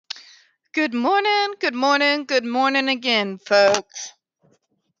Good morning, good morning, good morning again, folks.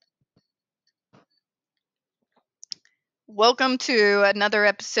 Welcome to another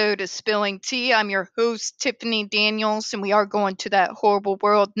episode of Spilling Tea. I'm your host, Tiffany Daniels, and we are going to that horrible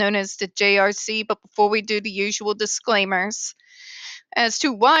world known as the JRC. But before we do the usual disclaimers as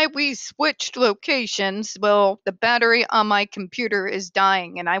to why we switched locations, well, the battery on my computer is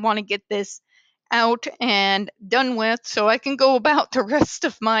dying, and I want to get this out and done with so I can go about the rest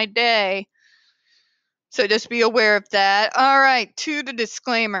of my day. So just be aware of that. All right, to the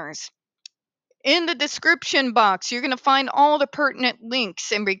disclaimers. In the description box, you're going to find all the pertinent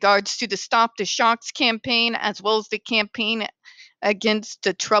links in regards to the Stop the Shocks campaign, as well as the campaign against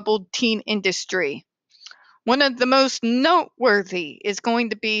the troubled teen industry. One of the most noteworthy is going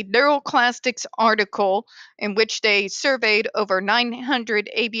to be NeuroClastic's article in which they surveyed over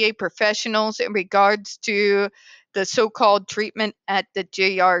 900 ABA professionals in regards to the so-called treatment at the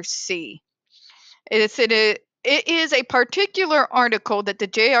JRC. It is a particular article that the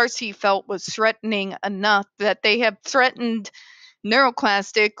JRC felt was threatening enough that they have threatened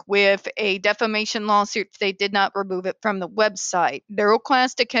NeuroClastic with a defamation lawsuit if they did not remove it from the website.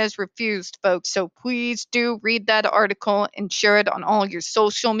 NeuroClastic has refused, folks, so please do read that article and share it on all your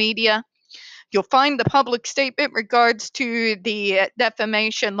social media. You'll find the public statement regards to the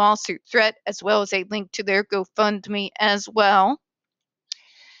defamation lawsuit threat, as well as a link to their GoFundMe as well.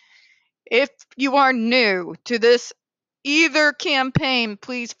 If you are new to this either campaign,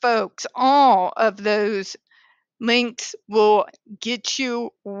 please, folks, all of those links will get you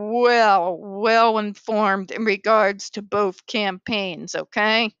well informed in regards to both campaigns,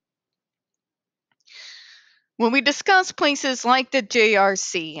 okay? When we discuss places like the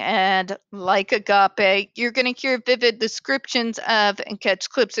JRC and like Agape, you're going to hear vivid descriptions of and catch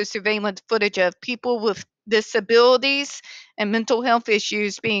clips of surveillance footage of people with disabilities and mental health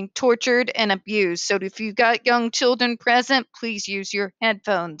issues being tortured and abused. So if you've got young children present, please use your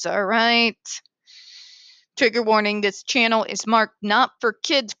headphones, all right? Trigger warning, this channel is marked not for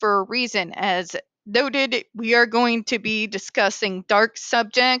kids for a reason. As noted, we are going to be discussing dark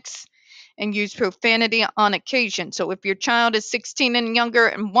subjects and use profanity on occasion. So if your child is 16 and younger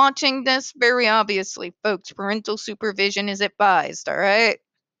and watching this, very obviously, folks, parental supervision is advised, all right?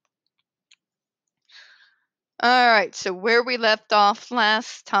 All right, so where we left off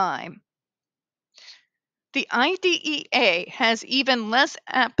last time. The IDEA has even less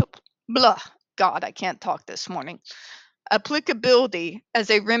God, I can't talk this morning. Applicability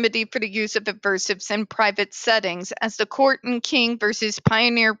as a remedy for the use of aversives in private settings, as the court in King versus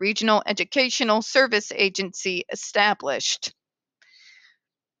Pioneer Regional Educational Service Agency established.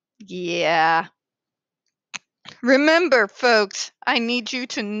 Yeah. Remember, folks, I need you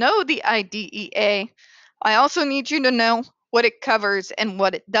to know the IDEA. I also need you to know what it covers and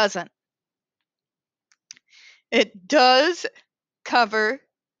what it doesn't. It does cover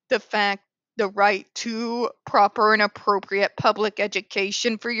the right to proper and appropriate public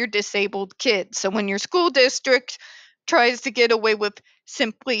education for your disabled kids. So when your school district tries to get away with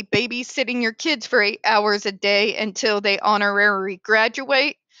simply babysitting your kids for 8 hours a day until they honorary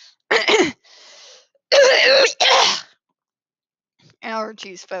graduate,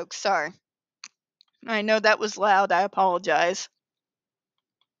 allergies, folks, sorry. I know that was loud, I apologize.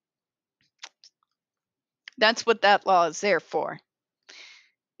 That's what that law is there for.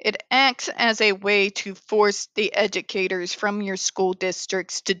 It acts as a way to force the educators from your school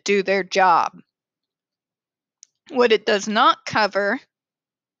districts to do their job. What it does not cover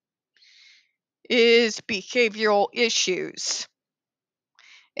is behavioral issues.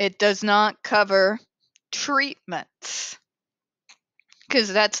 It does not cover treatments,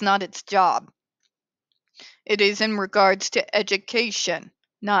 because that's not its job. It is in regards to education,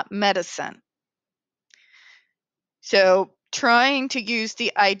 not medicine. So trying to use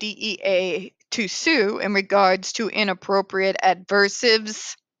the IDEA to sue in regards to inappropriate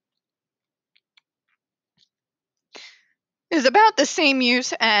aversives is about the same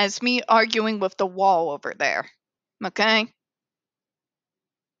use as me arguing with the wall over there. Okay?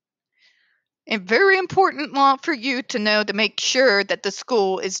 A very important law for you to know to make sure that the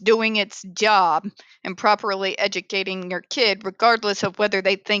school is doing its job and properly educating your kid, regardless of whether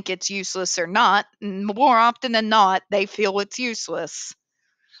they think it's useless or not. More often than not, they feel it's useless.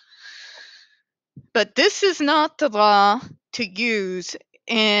 But this is not the law to use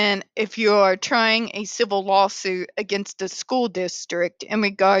if you are trying a civil lawsuit against a school district in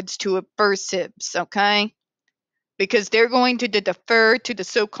regards to aversives, okay? Because they're going to defer to the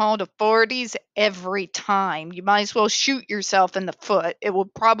so-called authorities every time. You might as well shoot yourself in the foot. It will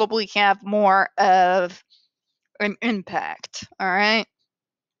probably have more of an impact, all right?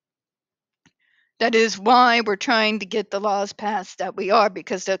 That is why we're trying to get the laws passed that we are,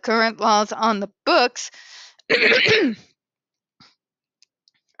 because the current laws on the books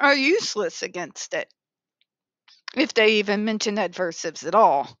are useless against it, if they even mention adversives at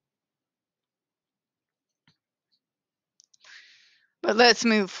all. But let's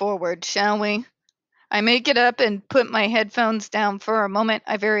move forward, shall we? I may get up and put my headphones down for a moment.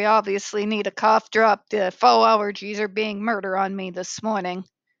 I very obviously need a cough drop. The fall allergies are being murder on me this morning.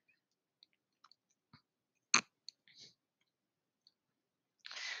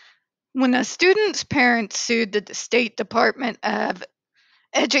 When a student's parents sued the State Department of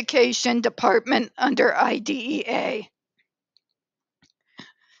Education Department under IDEA.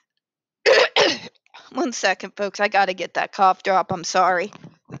 One second, folks. I got to get that cough drop. I'm sorry.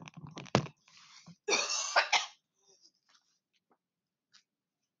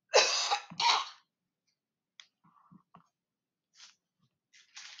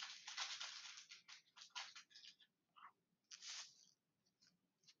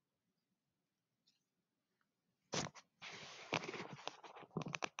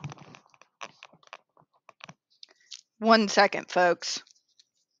 One second, folks.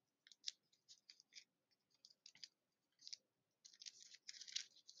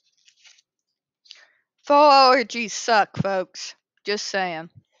 Fall allergies suck, folks. Just saying.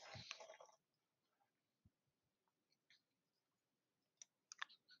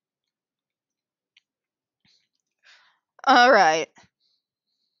 All right.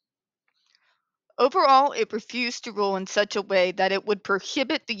 Overall, it refused to rule in such a way that it would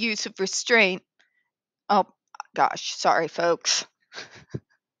prohibit the use of restraint. Oh, gosh. Sorry, folks.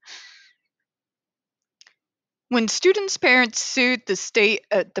 When students' parents sued the State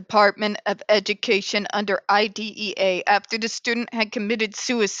Department of Education under IDEA after the student had committed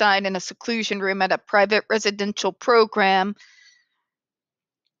suicide in a seclusion room at a private residential program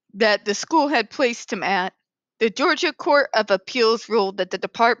that the school had placed him at, the Georgia Court of Appeals ruled that the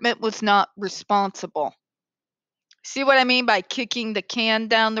department was not responsible. See what I mean by kicking the can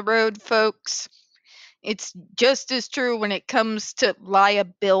down the road, folks? It's just as true when it comes to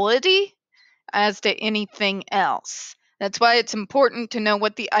liability as to anything else. That's why it's important to know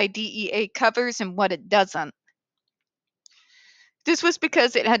what the IDEA covers and what it doesn't. This was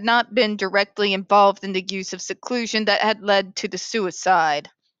because it had not been directly involved in the use of seclusion that had led to the suicide.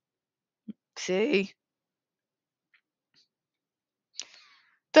 See?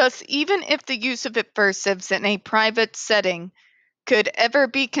 Thus, even if the use of aversives in a private setting could ever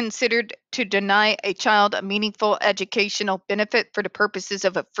be considered to deny a child a meaningful educational benefit for the purposes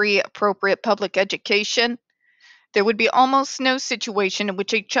of a free, appropriate public education, there would be almost no situation in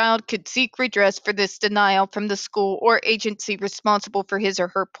which a child could seek redress for this denial from the school or agency responsible for his or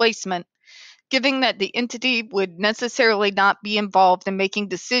her placement, given that the entity would necessarily not be involved in making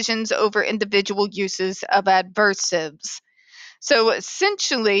decisions over individual uses of aversives. So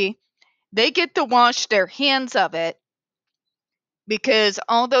essentially, they get to wash their hands of it because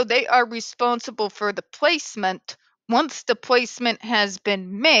although they are responsible for the placement, once the placement has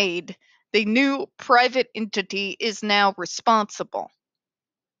been made, the new private entity is now responsible.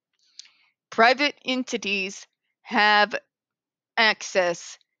 Private entities have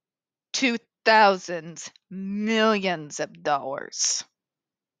access to thousands, millions of dollars.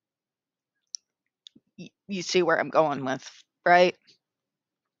 You see where I'm going with, right?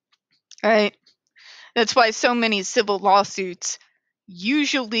 Right? That's why so many civil lawsuits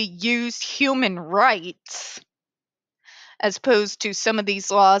usually use human rights as opposed to some of these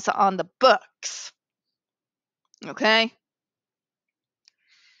laws on the books. Okay?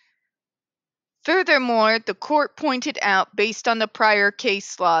 Furthermore, the court pointed out, based on the prior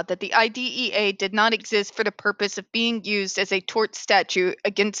case law, that the IDEA did not exist for the purpose of being used as a tort statute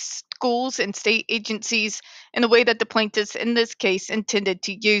against schools and state agencies in the way that the plaintiffs in this case intended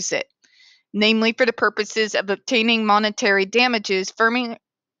to use it, namely for the purposes of obtaining monetary damages, firming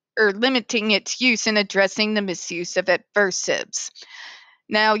or limiting its use in addressing the misuse of aversives.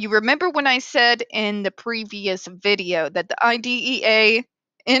 Now, you remember when I said in the previous video that the IDEA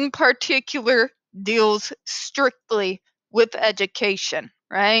in particular deals strictly with education,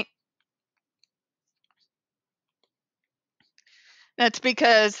 right? That's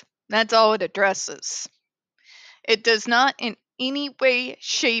because that's all it addresses. It does not in any way,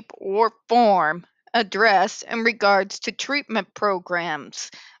 shape, or form address in regards to treatment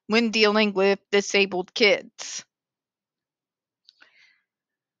programs when dealing with disabled kids.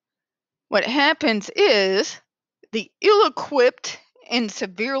 What happens is the ill-equipped and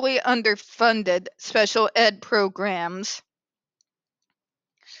severely underfunded special ed programs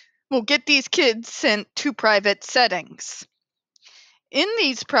will get these kids sent to private settings. In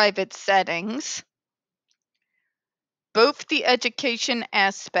these private settings, Both the education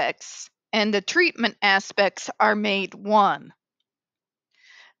aspects and the treatment aspects are made one.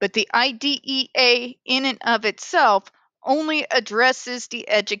 But the IDEA in and of itself only addresses the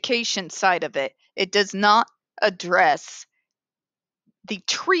education side of it. It does not address the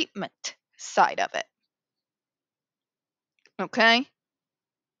treatment side of it. Okay?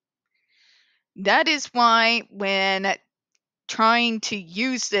 That is why when trying to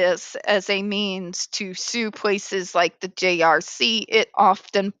use this as a means to sue places like the JRC, it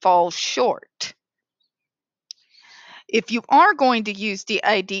often falls short. If you are going to use the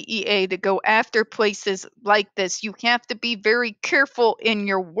IDEA to go after places like this, you have to be very careful in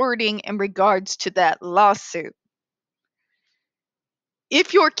your wording in regards to that lawsuit.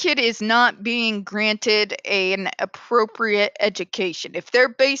 If your kid is not being granted an appropriate education, if they're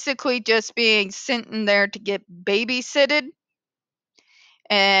basically just being sent in there to get babysitted,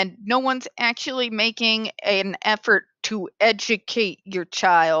 and no one's actually making an effort to educate your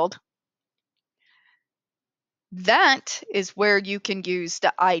child, that is where you can use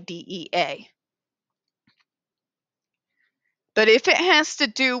the IDEA. But if it has to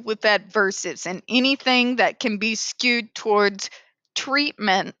do with adversives and anything that can be skewed towards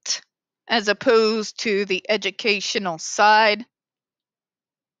treatment as opposed to the educational side,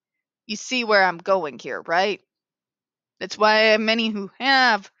 you see where I'm going here, right? That's why many who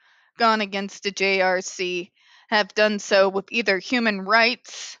have gone against the JRC have done so with either human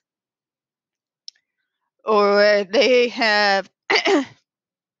rights or they have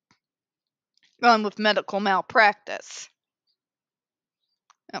gone with medical malpractice.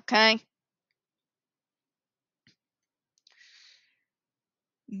 Okay?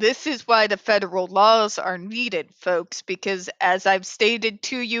 This is why the federal laws are needed, folks, because as I've stated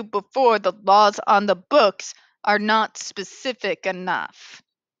to you before, the laws on the books are not specific enough.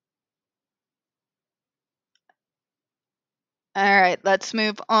 All right, let's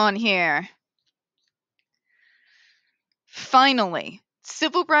move on here. Finally,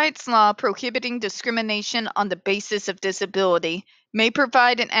 civil rights law prohibiting discrimination on the basis of disability may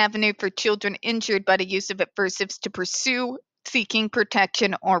provide an avenue for children injured by the use of aversives to pursue seeking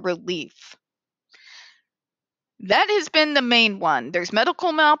protection or relief. That has been the main one. There's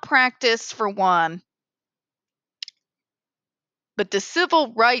medical malpractice for one, but the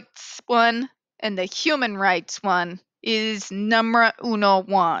civil rights one and the human rights one is numero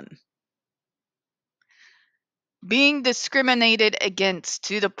one. Being discriminated against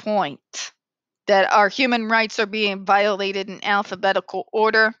to the point that our human rights are being violated in alphabetical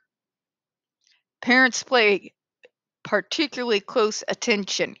order. Parents pay particularly close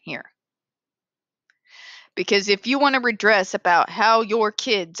attention here. Because if you want to redress about how your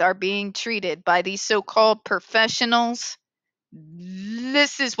kids are being treated by these so-called professionals,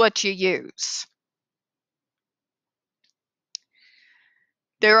 this is what you use.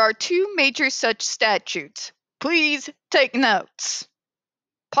 There are two major such statutes. Please take notes.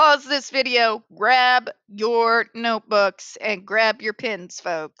 Pause this video, grab your notebooks, and grab your pens,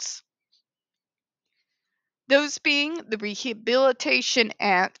 folks. Those being the Rehabilitation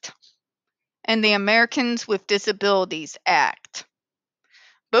Act and the Americans with Disabilities Act.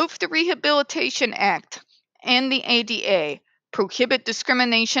 Both the Rehabilitation Act and the ADA prohibit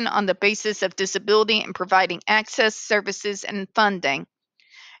discrimination on the basis of disability in providing access, services, and funding,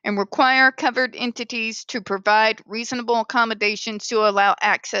 and require covered entities to provide reasonable accommodations to allow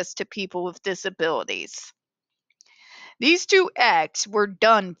access to people with disabilities. These two acts were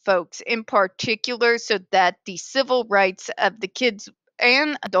done, folks, in particular so that the civil rights of the kids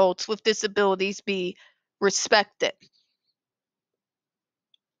and adults with disabilities be respected.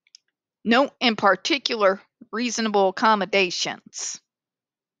 Note in particular reasonable accommodations.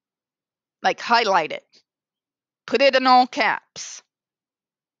 Like highlight it. Put it in all caps.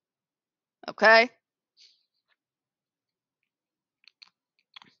 Okay?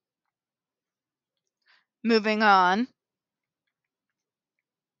 Moving on.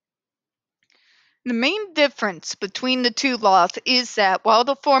 The main difference between the two laws is that while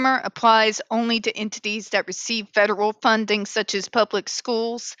the former applies only to entities that receive federal funding, such as public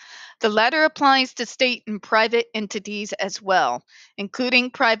schools, the latter applies to state and private entities as well, including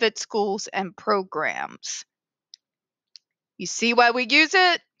private schools and programs. You see why we use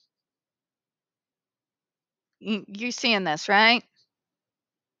it? You're seeing this, right?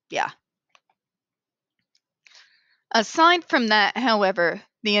 Yeah. Aside from that, however,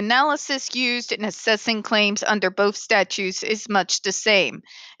 the analysis used in assessing claims under both statutes is much the same,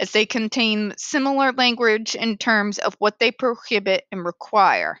 as they contain similar language in terms of what they prohibit and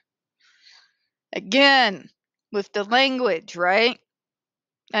require. Again, with the language, right?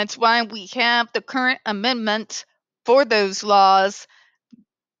 That's why we have the current amendments for those laws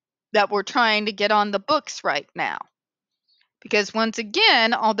that we're trying to get on the books right now. Because once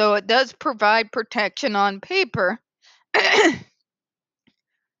again, although it does provide protection on paper,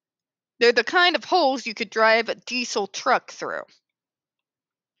 they're the kind of holes you could drive a diesel truck through.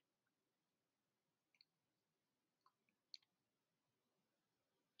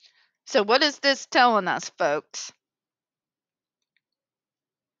 So what is this telling us, folks?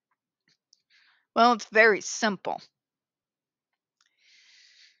 Well, it's very simple.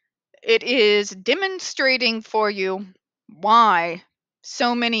 It is demonstrating for you why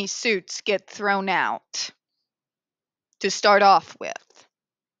so many suits get thrown out to start off with.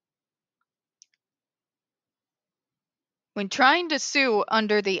 When trying to sue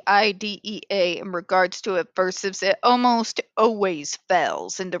under the IDEA in regards to aversives, it almost always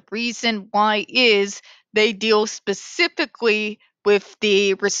fails. And the reason why is they deal specifically with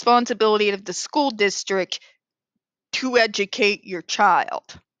the responsibility of the school district to educate your child.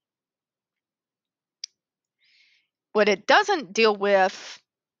 What it doesn't deal with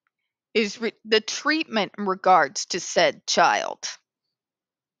is the treatment in regards to said child.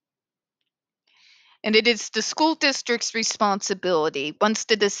 And it is the school district's responsibility, once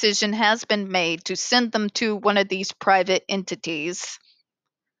the decision has been made, to send them to one of these private entities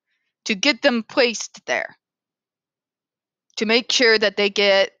to get them placed there, to make sure that they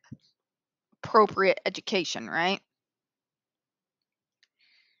get appropriate education, right?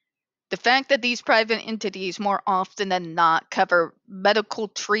 The fact that these private entities more often than not cover medical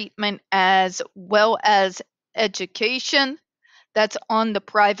treatment as well as education, that's on the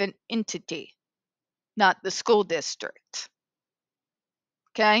private entity, not the school district.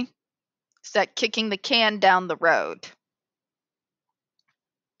 Okay? It's that kicking the can down the road.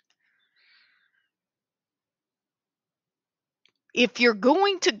 If you're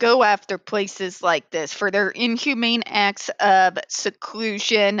going to go after places like this for their inhumane acts of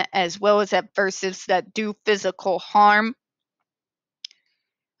seclusion as well as aversives that do physical harm,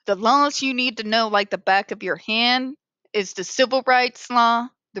 the laws you need to know like the back of your hand is the Civil Rights Law,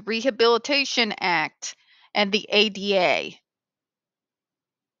 the Rehabilitation Act, and the ADA.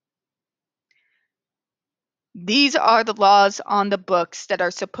 These are the laws on the books that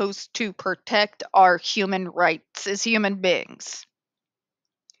are supposed to protect our human rights as human beings.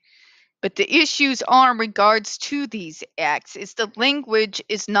 But the issues are in regards to these acts is the language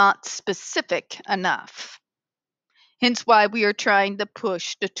is not specific enough. Hence why we are trying to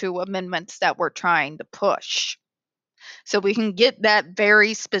push the 2 amendments that we're trying to push. So we can get that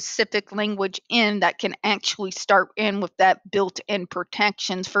very specific language in that can actually start in with that built-in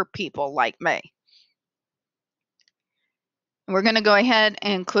protections for people like me. We're going to go ahead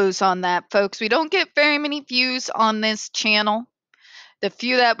and close on that, folks. We don't get very many views on this channel. The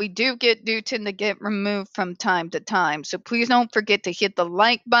few that we do get do tend to get removed from time to time. So please don't forget to hit the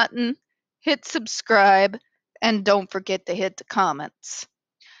like button, hit subscribe, and don't forget to hit the comments.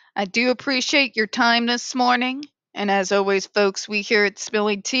 I do appreciate your time this morning. And as always, folks, we here at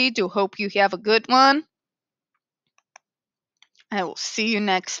Spilling Tea do hope you have a good one. I will see you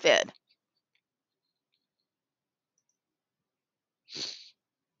next vid.